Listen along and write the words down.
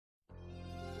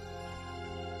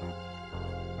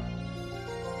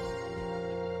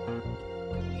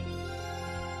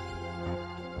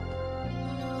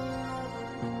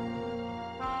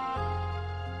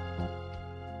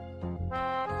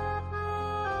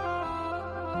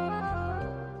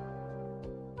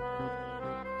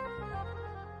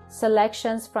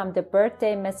Selections from the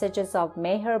birthday messages of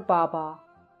Meher Baba.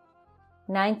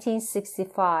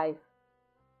 1965.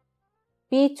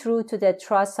 Be true to the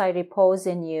trust I repose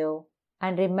in you,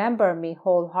 and remember me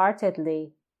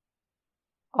wholeheartedly.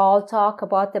 All talk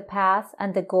about the path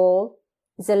and the goal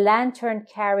is a lantern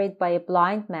carried by a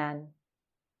blind man.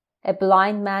 A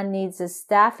blind man needs a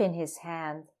staff in his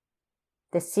hand.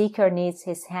 The seeker needs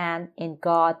his hand in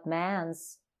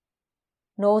God-man's.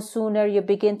 No sooner you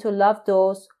begin to love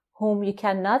those whom you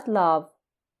cannot love,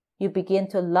 you begin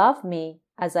to love me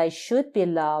as I should be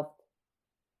loved.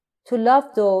 To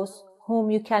love those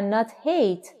whom you cannot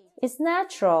hate is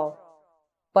natural,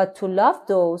 but to love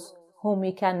those whom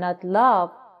you cannot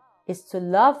love is to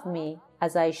love me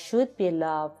as I should be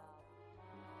loved.